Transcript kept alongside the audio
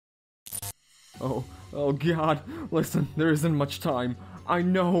Oh God, listen, there isn't much time. I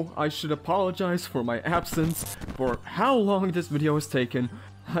know I should apologize for my absence, for how long this video has taken.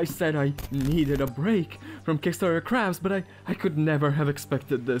 I said I needed a break from Kickstarter Crabs, but I could never have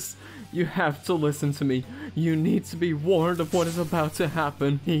expected this. You have to listen to me. You need to be warned of what is about to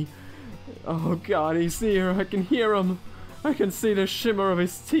happen. Oh God, he's here. I can hear him. I can see the shimmer of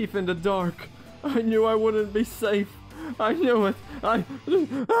his teeth in the dark. I knew I wouldn't be safe. I knew it.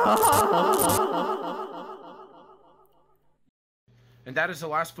 And that is the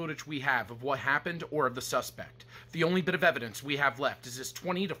last footage we have of what happened or of the suspect. The only bit of evidence we have left is this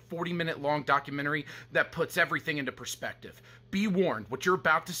 20 to 40 minute long documentary that puts everything into perspective. Be warned, what you're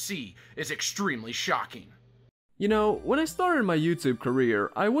about to see is extremely shocking. You know, when I started my YouTube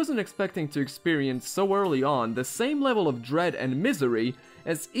career, I wasn't expecting to experience so early on the same level of dread and misery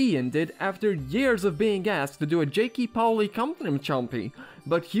as Ian did after years of being asked to do a Jakey Pauli Compton Chumpy.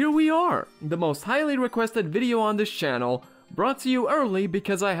 But here we are, the most highly requested video on this channel, brought to you early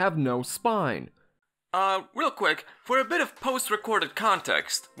because I have no spine. Real quick, for a bit of post-recorded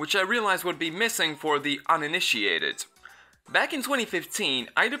context, which I realized would be missing for the uninitiated. Back in 2015,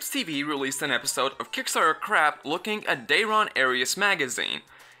 iDubbbz TV released an episode of Kickstarter Crap looking at Dayron Arias magazine,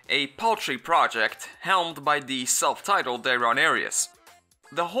 a paltry project helmed by the self-titled Dayron Arias.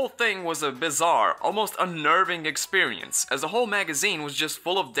 The whole thing was a bizarre, almost unnerving experience, as the whole magazine was just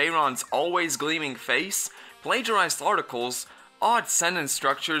full of Dayron's always gleaming face, plagiarized articles, odd sentence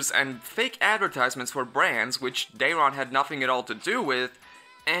structures, and fake advertisements for brands which Dayron had nothing at all to do with,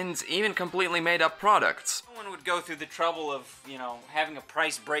 and even completely made up products. No one would go through the trouble of, having a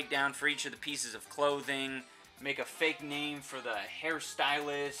price breakdown for each of the pieces of clothing, make a fake name for the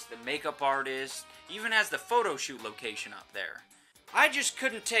hairstylist, the makeup artist, even has the photo shoot location up there. I just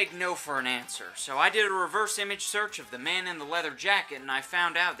couldn't take no for an answer, so I did a reverse image search of the man in the leather jacket, and I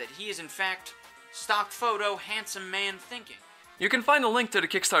found out that he is in fact stock photo handsome man thinking. You can find a link to the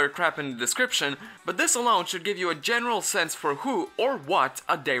Kickstarter Crap in the description, but this alone should give you a general sense for who or what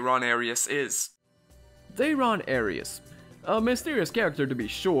a Dayron Arias is. Dayron Arias. A mysterious character to be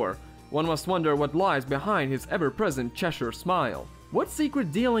sure. One must wonder what lies behind his ever-present Cheshire smile. What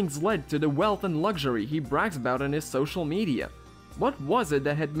secret dealings led to the wealth and luxury he brags about on his social media? What was it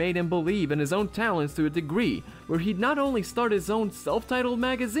that had made him believe in his own talents to a degree where he'd not only start his own self-titled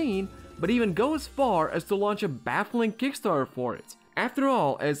magazine, but even go as far as to launch a baffling Kickstarter for it? After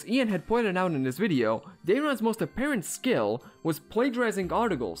all, as Ian had pointed out in his video, Dayron's most apparent skill was plagiarizing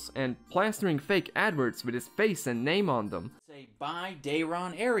articles and plastering fake adverts with his face and name on them. Say, by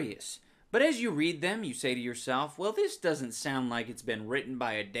Dayron Arias. But as you read them, you say to yourself, well, this doesn't sound like it's been written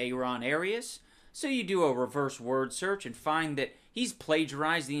by a Dayron Arias. So you do a reverse word search and find that he's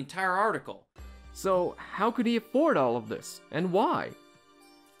plagiarized the entire article. So how could he afford all of this, and why?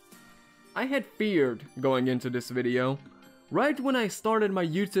 I had feared going into this video. Right when I started my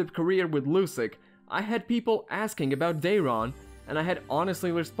YouTube career with Lucic, I had people asking about Dayron, and I had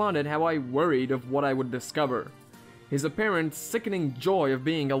honestly responded how I worried of what I would discover. His apparent sickening joy of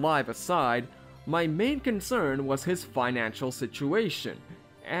being alive aside, my main concern was his financial situation,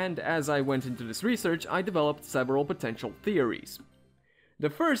 and as I went into this research, I developed several potential theories. The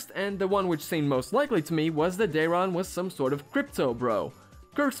first, and the one which seemed most likely to me, was that Dayron was some sort of crypto bro.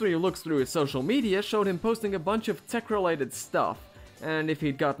 Cursory looks through his social media showed him posting a bunch of tech-related stuff, and if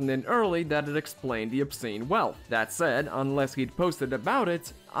he'd gotten in early, that'd explain the obscene wealth. That said, unless he'd posted about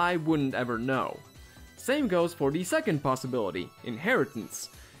it, I wouldn't ever know. Same goes for the second possibility, inheritance.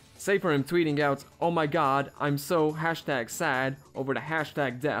 Say for him tweeting out, "Oh my god, I'm so #sad over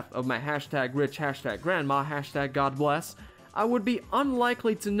the #death of my #rich #grandma #God bless," I would be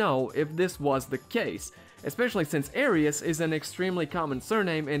unlikely to know if this was the case, especially since Arias is an extremely common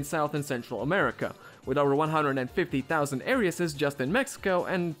surname in South and Central America, with over 150,000 Ariases just in Mexico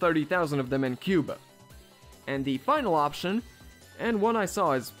and 30,000 of them in Cuba. And the final option, and one I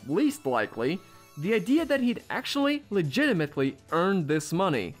saw as least likely, the idea that he'd actually legitimately earned this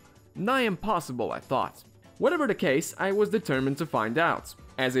money. Nigh impossible, I thought. Whatever the case, I was determined to find out.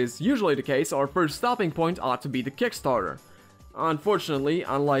 As is usually the case, our first stopping point ought to be the Kickstarter. Unfortunately,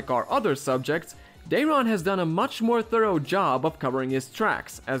 unlike our other subjects, Dayron has done a much more thorough job of covering his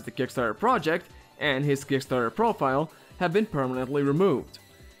tracks, as the Kickstarter project and his Kickstarter profile have been permanently removed.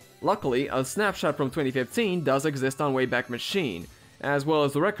 Luckily, a snapshot from 2015 does exist on Wayback Machine, as well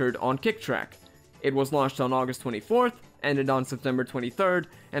as the record on KickTrack. It was launched on August 24th, ended on September 23rd,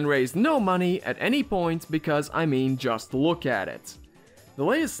 and raised no money at any point because, just look at it. The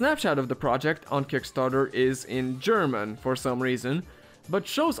latest snapshot of the project on Kickstarter is in German for some reason, but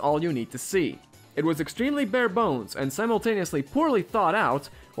shows all you need to see. It was extremely bare bones and simultaneously poorly thought out,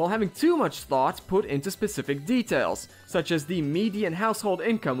 while having too much thought put into specific details, such as the median household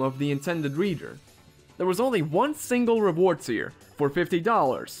income of the intended reader. There was only one single reward tier, for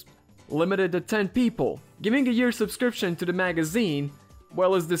 $50, limited to 10 people, giving a year subscription to the magazine,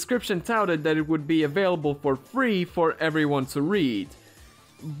 while his description touted that it would be available for free for everyone to read.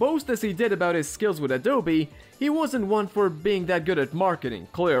 Boast as he did about his skills with Adobe, he wasn't one for being that good at marketing,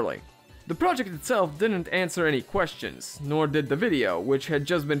 clearly. The project itself didn't answer any questions, nor did the video, which had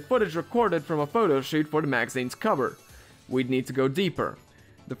just been footage recorded from a photo shoot for the magazine's cover. We'd need to go deeper.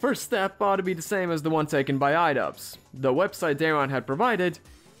 The first step ought to be the same as the one taken by iDubbbz, the website Dayron had provided,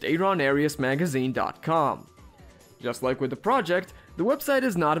 DayronAriasMagazine.com. Just like with the project, the website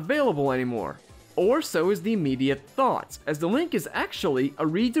is not available anymore. Or so is the immediate thought, as the link is actually a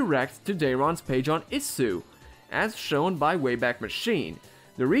redirect to Dayron's page on Issuu, as shown by Wayback Machine.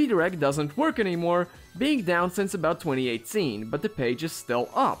 The redirect doesn't work anymore, being down since about 2018, but the page is still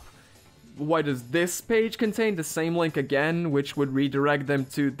up. Why does this page contain the same link again, which would redirect them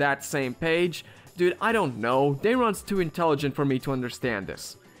to that same page? Dude, I don't know. Dayron's too intelligent for me to understand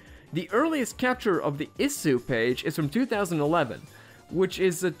this. The earliest capture of the Issuu page is from 2011, which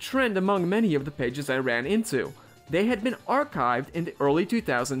is a trend among many of the pages I ran into. They had been archived in the early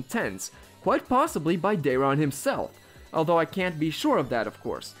 2010s, quite possibly by Dayron himself, although I can't be sure of that, of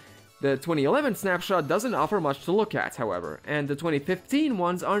course. The 2011 snapshot doesn't offer much to look at, however, and the 2015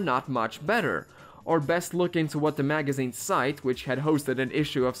 ones are not much better, or best look into what the magazine's site, which had hosted an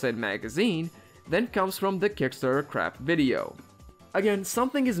issue of said magazine, then comes from the Kickstarter Crap video. Again,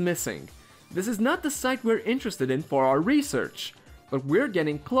 something is missing. This is not the site we're interested in for our research, but we're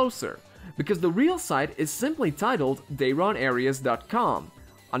getting closer, because the real site is simply titled DayronArias.com,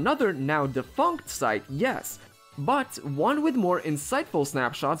 another now defunct site, yes, but one with more insightful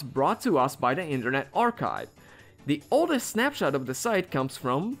snapshots brought to us by the Internet Archive. The oldest snapshot of the site comes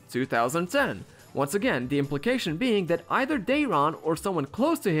from 2010, once again the implication being that either Dayron or someone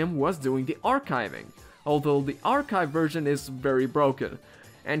close to him was doing the archiving, although the archive version is very broken.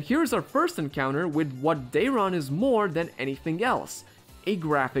 And here's our first encounter with what Dayron is more than anything else, a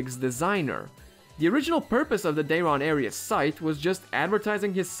graphics designer. The original purpose of the Dayron Arias site was just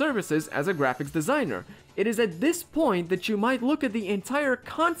advertising his services as a graphics designer. It is at this point that you might look at the entire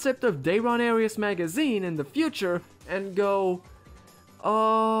concept of Dayron Arias magazine in the future and go,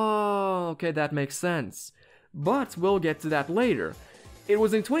 oh, okay, that makes sense. But we'll get to that later. It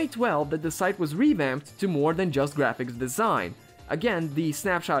was in 2012 that the site was revamped to more than just graphics design. Again, the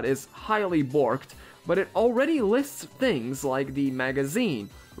snapshot is highly borked, but it already lists things like the magazine,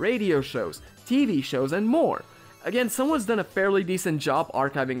 radio shows, TV shows, and more. Again, someone's done a fairly decent job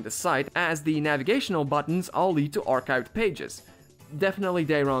archiving the site, as the navigational buttons all lead to archived pages. Definitely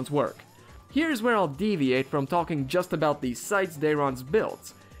Dayron's work. Here's where I'll deviate from talking just about the sites Dayron's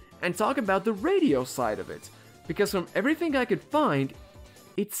built, and talk about the radio side of it, because from everything I could find,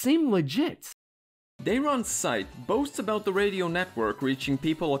 it seemed legit. Dayron's site boasts about the radio network reaching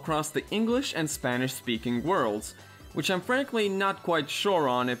people across the English and Spanish-speaking worlds, which I'm frankly not quite sure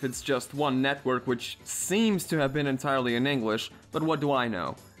on if it's just one network which seems to have been entirely in English, but what do I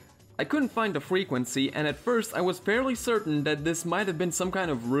know? I couldn't find a frequency, and at first I was fairly certain that this might have been some kind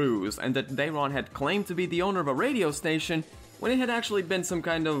of ruse, and that Dayron had claimed to be the owner of a radio station when it had actually been some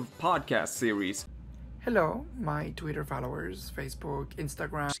kind of podcast series. Hello, my Twitter followers, Facebook,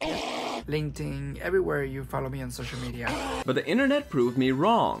 Instagram, LinkedIn, everywhere you follow me on social media. But the internet proved me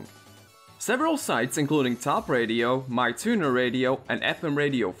wrong. Several sites, including Top Radio, MyTuner Radio, and FM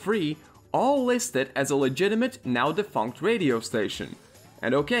Radio Free, all list it as a legitimate, now defunct radio station.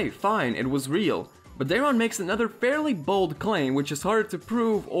 And okay, fine, it was real, but Dayron makes another fairly bold claim which is hard to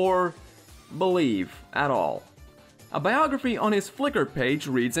prove or believe at all. A biography on his Flickr page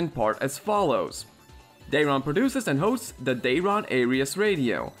reads in part as follows. Dayron produces and hosts the Dayron Arias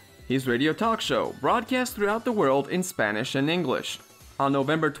Radio, his radio talk show, broadcast throughout the world in Spanish and English. On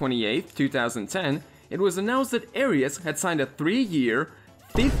November 28, 2010, it was announced that Arias had signed a 3-year,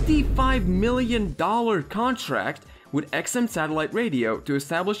 $55 million contract with XM Satellite Radio to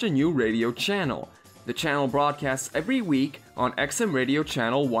establish a new radio channel. The channel broadcasts every week on XM Radio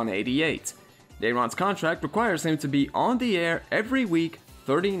Channel 188. Dayron's contract requires him to be on the air every week,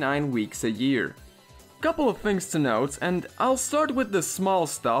 39 weeks a year. Couple of things to note, and I'll start with the small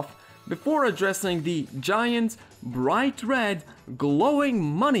stuff before addressing the giant, bright red, glowing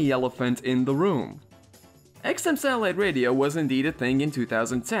money elephant in the room. XM Satellite Radio was indeed a thing in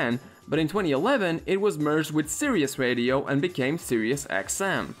 2010, but in 2011 it was merged with Sirius Radio and became Sirius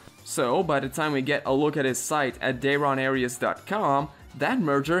XM. So by the time we get a look at his site at DayronArias.com, that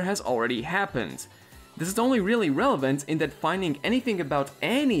merger has already happened. This is only really relevant in that finding anything about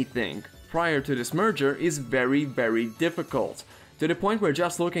anything prior to this merger is very, very difficult, to the point where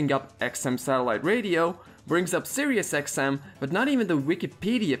just looking up XM satellite radio brings up SiriusXM, but not even the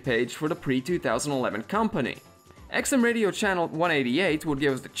Wikipedia page for the pre-2011 company. XM Radio Channel 188 would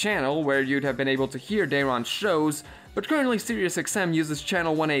give us the channel where you'd have been able to hear Dayron's shows, but currently SiriusXM uses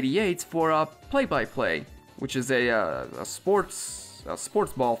Channel 188 for a play-by-play, which is a sports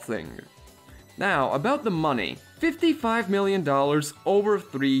ball thing. Now, about the money. $55 million over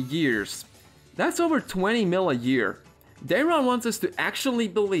 3 years. That's over 20 mil a year. Dayron wants us to actually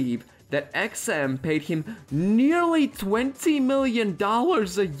believe that XM paid him nearly $20 million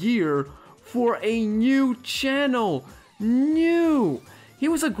a year for a new channel. New! He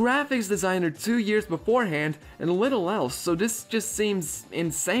was a graphics designer 2 years beforehand and little else, so this just seems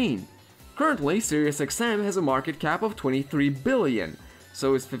insane. Currently, SiriusXM has a market cap of $23 billion.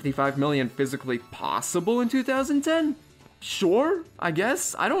 So is 55 million physically possible in 2010? Sure, I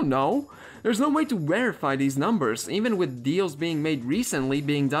guess, I don't know. There's no way to verify these numbers, even with deals being made recently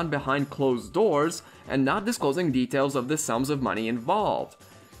being done behind closed doors and not disclosing details of the sums of money involved.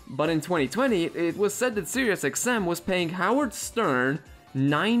 But in 2020, it was said that SiriusXM was paying Howard Stern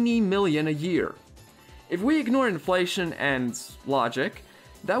 $90 million a year. If we ignore inflation and logic,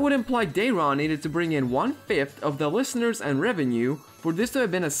 that would imply Dayron needed to bring in 1/5 of the listeners and revenue for this to have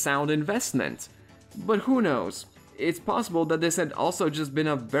been a sound investment. But who knows? It's possible that this had also just been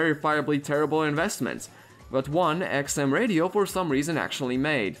a verifiably terrible investment, but one XM Radio for some reason actually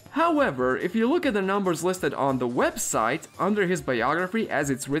made. However, if you look at the numbers listed on the website under his biography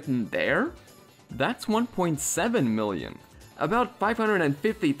as it's written there, that's 1.7 million. About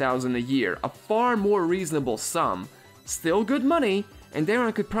 550,000 a year, a far more reasonable sum. Still good money, and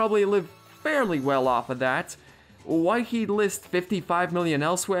Dayron could probably live fairly well off of that. Why he'd list 55 million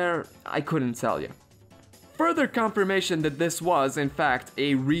elsewhere, I couldn't tell you. Further confirmation that this was, in fact,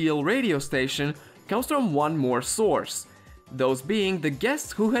 a real radio station comes from one more source, those being the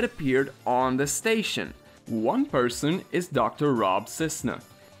guests who had appeared on the station. One person is Dr. Rob Cisna.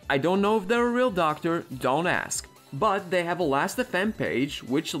 I don't know if they're a real doctor, don't ask, but they have a Last.fm page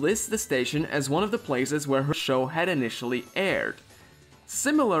which lists the station as one of the places where her show had initially aired.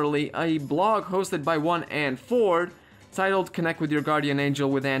 Similarly, a blog hosted by one Ann Ford, titled Connect with Your Guardian Angel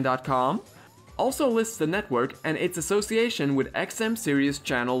with Ann.com, also lists the network and its association with XM Sirius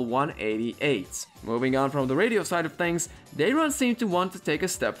Channel 188. Moving on from the radio side of things, Dayron seemed to want to take a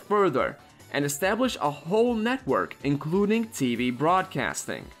step further and establish a whole network, including TV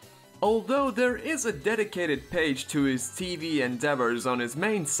broadcasting. Although there is a dedicated page to his TV endeavors on his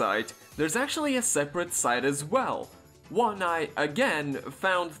main site, there's actually a separate site as well. One I, again,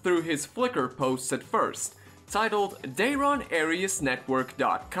 found through his Flickr posts at first, titled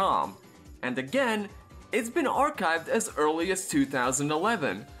DayronAriasNetwork.com. And again, it's been archived as early as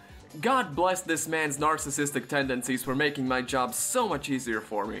 2011. God bless this man's narcissistic tendencies for making my job so much easier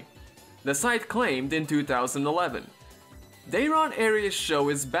for me. The site claimed in 2011, Dayron Arias' show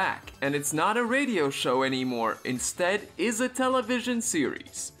is back, and it's not a radio show anymore, instead is a television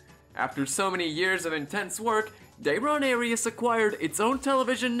series. After so many years of intense work, Dayron Arias acquired its own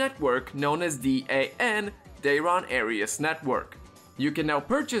television network known as DAN, Dayron Arias Network. You can now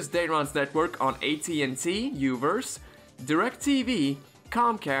purchase Dayron's network on AT&T, Uverse, DirecTV,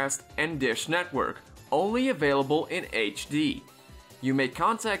 Comcast, and Dish Network, only available in HD. You may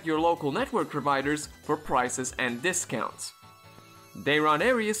contact your local network providers for prices and discounts. Dayron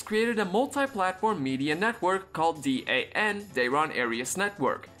Arias created a multi-platform media network called DAN, Dayron Arias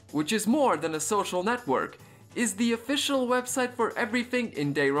Network, which is more than a social network, is the official website for everything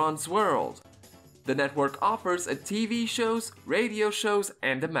in Dayron's world. The network offers TV shows, radio shows,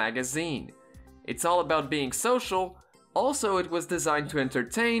 and a magazine. It's all about being social. Also, it was designed to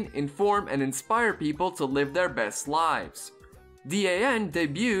entertain, inform, and inspire people to live their best lives. DAN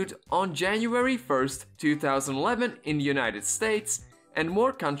debuted on January 1st, 2011 in the United States, and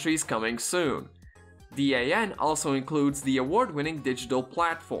more countries coming soon. DAN also includes the award-winning digital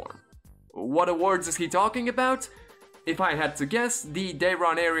platform. What awards is he talking about? If I had to guess, the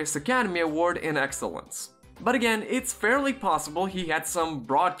Dayron Arias Academy Award in Excellence. But again, it's fairly possible he had some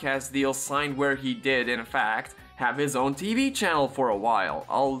broadcast deals signed where he did, in fact, have his own TV channel for a while,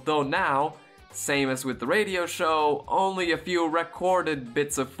 although now, same as with the radio show, only a few recorded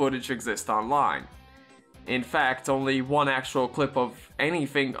bits of footage exist online. In fact, only one actual clip of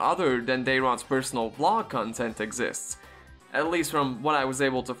anything other than Dayron's personal vlog content exists, at least from what I was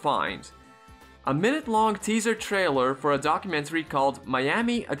able to find. A minute-long teaser trailer for a documentary called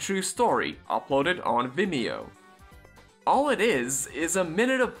Miami: A True Story, uploaded on Vimeo. All it is a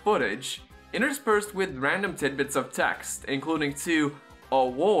minute of footage interspersed with random tidbits of text, including 2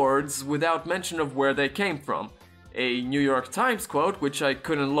 awards without mention of where they came from. A New York Times quote, which I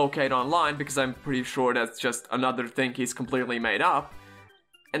couldn't locate online because I'm pretty sure that's just another thing he's completely made up.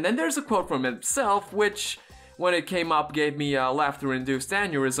 And then there's a quote from himself, which, when it came up, gave me a laughter-induced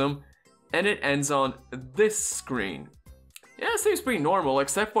aneurysm, and it ends on this screen. Yeah, it seems pretty normal,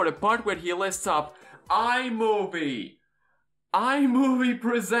 except for the part where he lists up iMovie. iMovie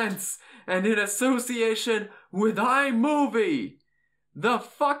presents, and in association with iMovie, the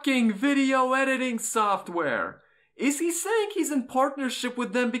fucking video editing software. Is he saying he's in partnership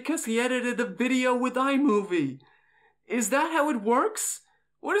with them because he edited the video with iMovie? Is that how it works?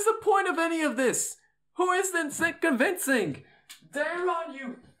 What is the point of any of this? Who is then convincing? Dayron,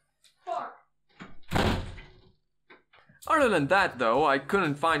 you fuck. Other than that though, I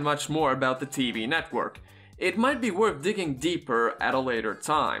couldn't find much more about the TV network. It might be worth digging deeper at a later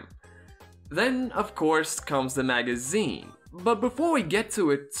time. Then, of course, comes the magazine. But before we get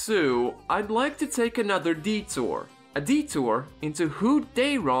to it too, I'd like to take another detour. A detour into who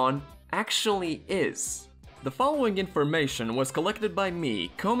Dayron actually is. The following information was collected by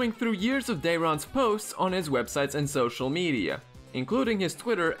me combing through years of Dayron's posts on his websites and social media, including his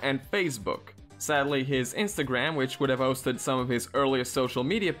Twitter and Facebook. Sadly, his Instagram, which would have hosted some of his earliest social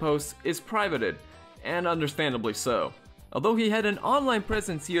media posts, is privated, and understandably so. Although he had an online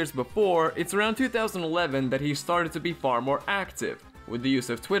presence years before, it's around 2011 that he started to be far more active, with the use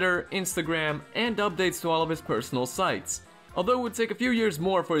of Twitter, Instagram, and updates to all of his personal sites. Although it would take a few years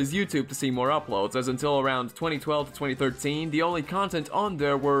more for his YouTube to see more uploads, as until around 2012 to 2013, the only content on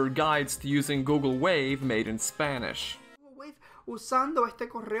there were guides to using Google Wave made in Spanish. Usando este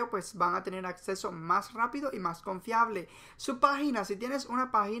correo pues van a tener acceso más rápido y más confiable. Su página, si tienes una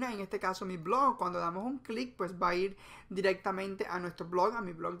página, en este caso mi blog, cuando damos un clic pues va a ir directamente a nuestro blog, a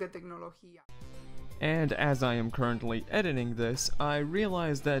mi blog de tecnología. And as I am currently editing this, I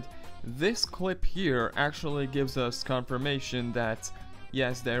realized that this clip here actually gives us confirmation that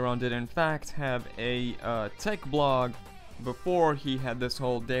yes, Dayron did in fact have a tech blog before he had this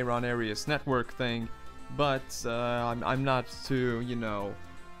whole Dayron Arias network thing. But I'm not too, you know,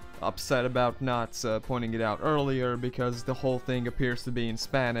 upset about not pointing it out earlier because the whole thing appears to be in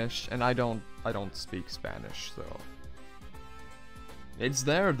Spanish, and I don't speak Spanish, so it's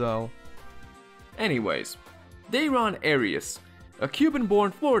there though. Anyways, Dayron Arias, a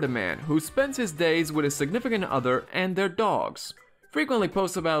Cuban-born Florida man who spends his days with his significant other and their dogs, frequently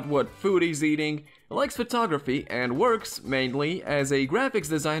posts about what food he's eating, likes photography, and works, mainly, as a graphics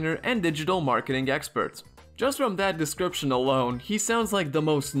designer and digital marketing expert. Just from that description alone, he sounds like the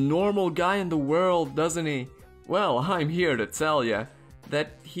most normal guy in the world, doesn't he? Well, I'm here to tell ya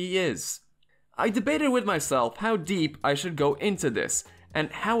that he is. I debated with myself how deep I should go into this, and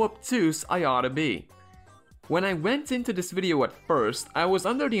how obtuse I ought to be. When I went into this video at first, I was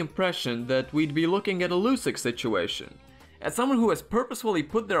under the impression that we'd be looking at a Lusic situation. As someone who has purposefully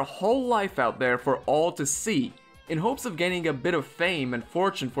put their whole life out there for all to see, in hopes of gaining a bit of fame and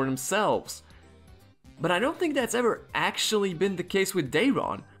fortune for themselves. But I don't think that's ever actually been the case with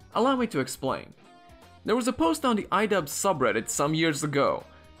Dayron. Allow me to explain. There was a post on the iDub subreddit some years ago,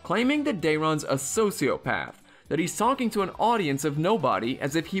 claiming that Dayron's a sociopath, that he's talking to an audience of nobody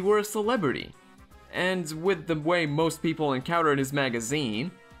as if he were a celebrity. And with the way most people encountered his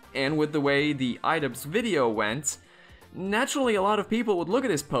magazine, and with the way the iDub's video went, naturally a lot of people would look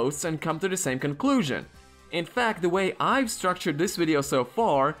at his posts and come to the same conclusion. In fact, the way I've structured this video so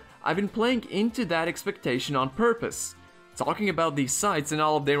far, I've been playing into that expectation on purpose, talking about these sites and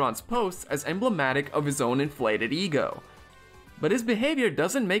all of Dayron's posts as emblematic of his own inflated ego. But his behavior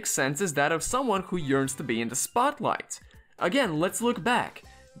doesn't make sense as that of someone who yearns to be in the spotlight. Again, let's look back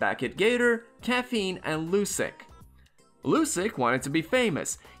at Gator, Caffeine, and Lusic. Lusic wanted to be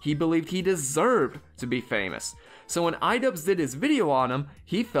famous. He believed he deserved to be famous. So when iDubbbz did his video on him,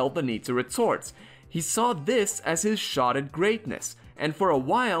 he felt the need to retort. He saw this as his shot at greatness, and for a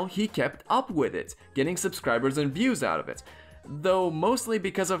while he kept up with it, getting subscribers and views out of it, though mostly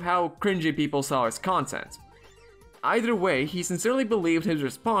because of how cringy people saw his content. Either way, he sincerely believed his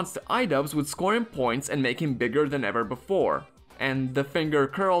response to iDubbbz would score him points and make him bigger than ever before, and the finger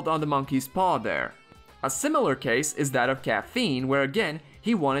curled on the monkey's paw there. A similar case is that of Caffeine, where again,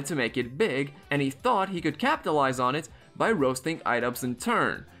 he wanted to make it big, and he thought he could capitalize on it by roasting iDubbbz in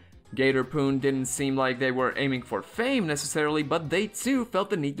turn. Gatorpoon didn't seem like they were aiming for fame necessarily, but they too felt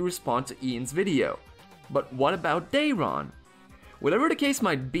the need to respond to Ian's video. But what about Dayron? Whatever the case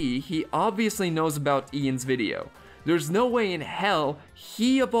might be, he obviously knows about Ian's video. There's no way in hell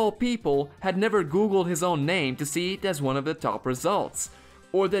he of all people had never googled his own name to see it as one of the top results.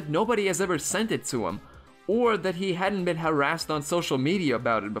 or that nobody has ever sent it to him, or that he hadn't been harassed on social media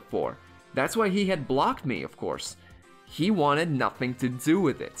about it before. That's why he had blocked me, of course. He wanted nothing to do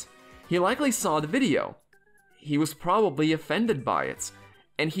with it. He likely saw the video. He was probably offended by it.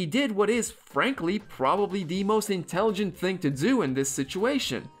 And he did what is, frankly, probably the most intelligent thing to do in this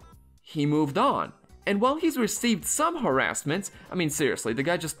situation. He moved on. And while he's received some harassment, I mean seriously, the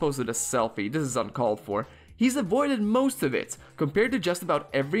guy just posted a selfie, this is uncalled for, he's avoided most of it, compared to just about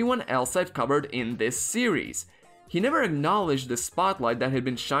everyone else I've covered in this series. He never acknowledged the spotlight that had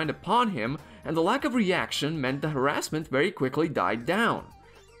been shined upon him, and the lack of reaction meant the harassment very quickly died down.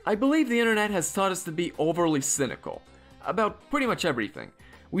 I believe the internet has taught us to be overly cynical about pretty much everything.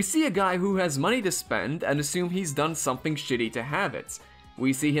 We see a guy who has money to spend and assume he's done something shitty to have it.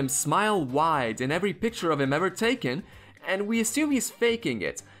 We see him smile wide in every picture of him ever taken, and we assume he's faking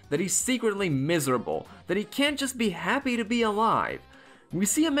it, that he's secretly miserable, that he can't just be happy to be alive. We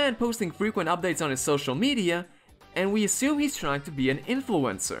see a man posting frequent updates on his social media, and we assume he's trying to be an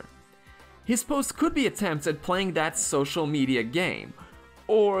influencer. His posts could be attempts at playing that social media game,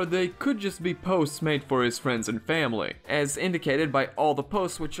 or they could just be posts made for his friends and family, as indicated by all the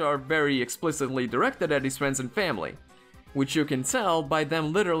posts which are very explicitly directed at his friends and family, which you can tell by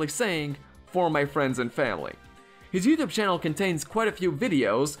them literally saying, "for my friends and family." His YouTube channel contains quite a few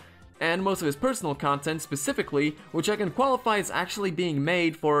videos, and most of his personal content specifically, which I can qualify as actually being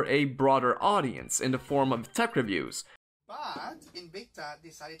made for a broader audience in the form of tech reviews. But Invicta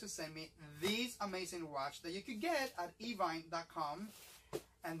decided to send me this amazing watch that you could get at Evenicle.com,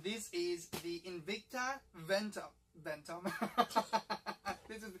 and this is the Invicta Ventum.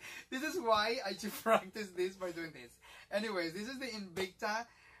 This is why I should practice this by doing this. Anyways, this is the Invicta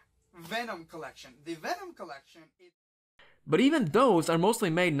Venom collection. The Venom collection is... But even those are mostly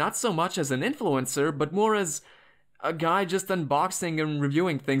made not so much as an influencer, but more as a guy just unboxing and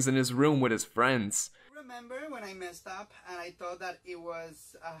reviewing things in his room with his friends. Remember when I messed up and I thought that it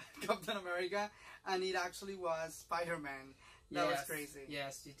was Captain America and it actually was Spider-Man? That was crazy.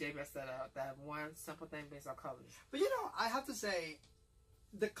 Yes, you did mess that up. That one simple thing based on colors. But you know, I have to say,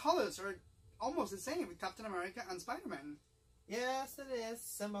 the colors are almost the same with Captain America and Spider-Man. Yes, it is.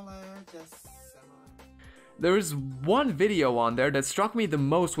 Similar, just similar. There is one video on there that struck me the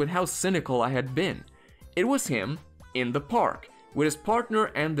most with how cynical I had been. It was him in the park, with his partner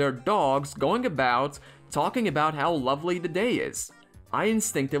and their dogs going about, talking about how lovely the day is. I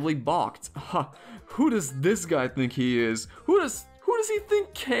instinctively balked. Who does this guy think he is? Who does he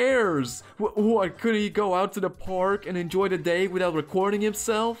think cares? What, couldn't he go out to the park and enjoy the day without recording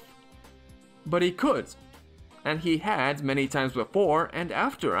himself? But he could. And he had many times before and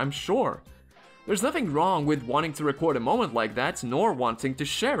after, I'm sure. There's nothing wrong with wanting to record a moment like that, nor wanting to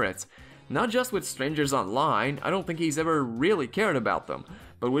share it. Not just with strangers online, I don't think he's ever really cared about them,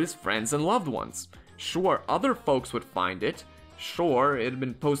 but with his friends and loved ones. Sure, other folks would find it. Sure, it had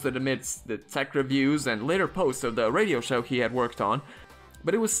been posted amidst the tech reviews and later posts of the radio show he had worked on,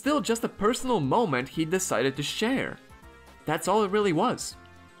 but it was still just a personal moment he decided to share. That's all it really was.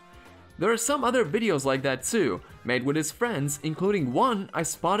 There are some other videos like that too, made with his friends, including one I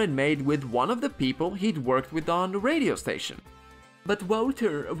spotted made with one of the people he'd worked with on the radio station. But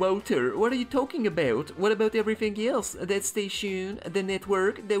Walter, what are you talking about? What about everything else? That station, the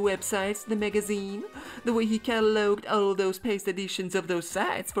network, the websites, the magazine? The way he catalogued all those past editions of those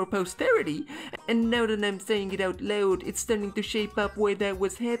sites for posterity? And now that I'm saying it out loud, it's starting to shape up where that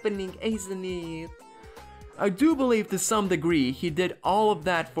was happening, isn't it? I do believe to some degree he did all of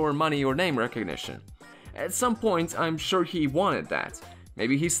that for money or name recognition. At some point, I'm sure he wanted that.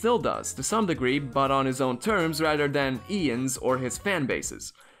 Maybe he still does, to some degree, but on his own terms rather than Ian's or his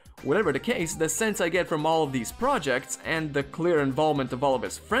fanbase's. Whatever the case, the sense I get from all of these projects, and the clear involvement of all of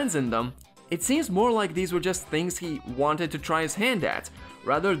his friends in them, it seems more like these were just things he wanted to try his hand at,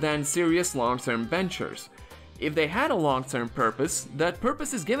 rather than serious long-term ventures. If they had a long-term purpose, that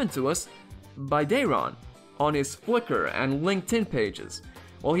purpose is given to us by Dayron, on his Flickr and LinkedIn pages.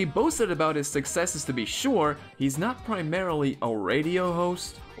 While he boasted about his successes to be sure, he's not primarily a radio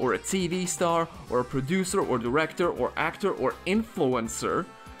host, or a TV star, or a producer, or director, or actor, or influencer.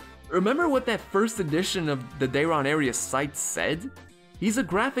 Remember what that first edition of the Dayron Arias site said? He's a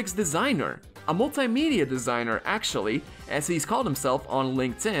graphics designer, a multimedia designer actually, as he's called himself on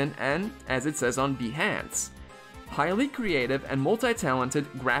LinkedIn and as it says on Behance. Highly creative and multi-talented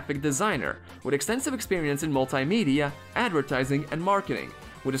graphic designer, with extensive experience in multimedia, advertising, and marketing,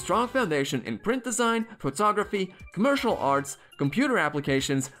 with a strong foundation in print design, photography, commercial arts, computer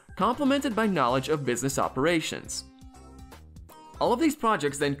applications, complemented by knowledge of business operations. All of these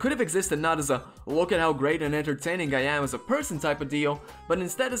projects then could have existed not as a look at how great and entertaining I am as a person type of deal, but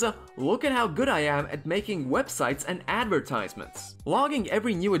instead as a look at how good I am at making websites and advertisements. Logging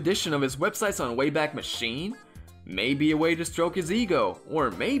every new edition of his websites on Wayback Machine? Maybe a way to stroke his ego, or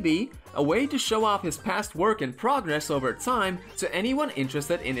maybe a way to show off his past work and progress over time to anyone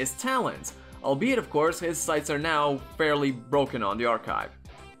interested in his talents, albeit of course his sites are now fairly broken on the archive.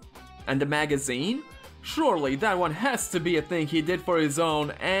 And the magazine? Surely that one has to be a thing he did for his own,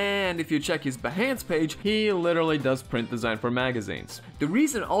 and if you check his Behance page, he literally does print design for magazines. The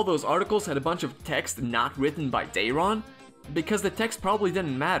reason all those articles had a bunch of text not written by Dayron? Because the text probably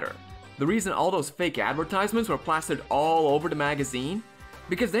didn't matter. The reason all those fake advertisements were plastered all over the magazine?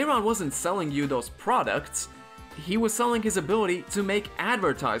 Because Dayron wasn't selling you those products, he was selling his ability to make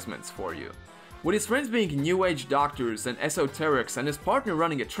advertisements for you. With his friends being New Age doctors and esoterics and his partner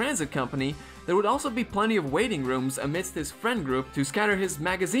running a transit company, there would also be plenty of waiting rooms amidst his friend group to scatter his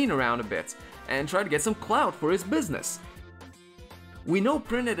magazine around a bit and try to get some clout for his business. We know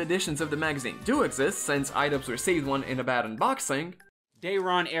printed editions of the magazine do exist since iDubbbz received one in a bad unboxing.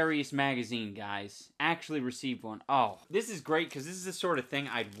 Dayron Arias magazine, guys. Actually received one. Oh, this is great because this is the sort of thing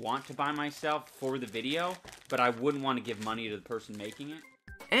I'd want to buy myself for the video, but I wouldn't want to give money to the person making it.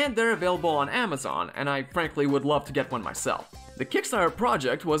 And they're available on Amazon, and I frankly would love to get one myself. The Kickstarter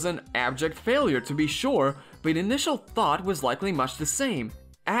project was an abject failure to be sure, but initial thought was likely much the same: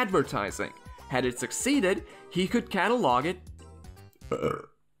 advertising. Had it succeeded, he could catalog it.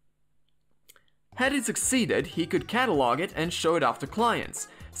 Had it succeeded, he could catalog it and show it off to clients.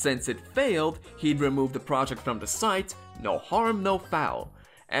 Since it failed, he'd remove the project from the site. No harm, no foul.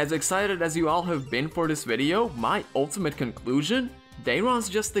 As excited as you all have been for this video, my ultimate conclusion? Dayron's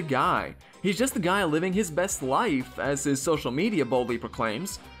just a guy. He's just a guy living his best life, as his social media boldly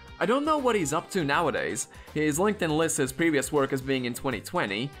proclaims. I don't know what he's up to nowadays. His LinkedIn lists his previous work as being in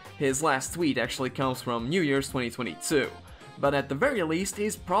 2020. His last tweet actually comes from New Year's 2022. But at the very least,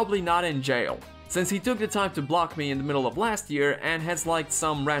 he's probably not in jail, since he took the time to block me in the middle of last year and has liked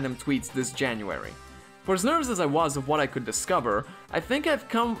some random tweets this January. For as nervous as I was of what I could discover, I think I've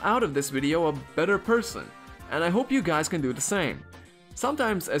come out of this video a better person, and I hope you guys can do the same.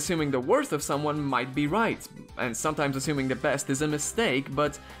 Sometimes assuming the worst of someone might be right, and sometimes assuming the best is a mistake,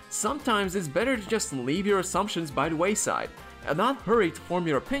 but sometimes it's better to just leave your assumptions by the wayside, and not hurry to form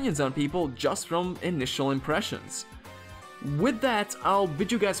your opinions on people just from initial impressions. With that, I'll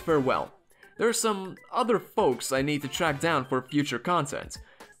bid you guys farewell. There are some other folks I need to track down for future content.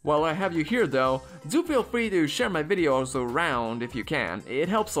 While I have you here though, do feel free to share my videos around if you can, it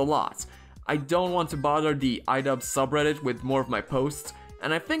helps a lot. I don't want to bother the iDubbbz subreddit with more of my posts,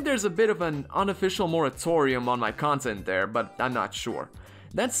 and I think there's a bit of an unofficial moratorium on my content there, but I'm not sure.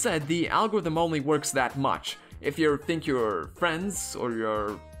 That said, the algorithm only works that much. If you think your friends or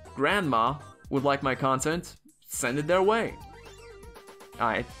your grandma would like my content, send it their way.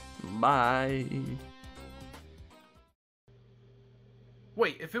 Alright, bye.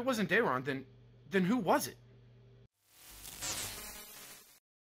 Wait, if it wasn't Dayron, then who was it?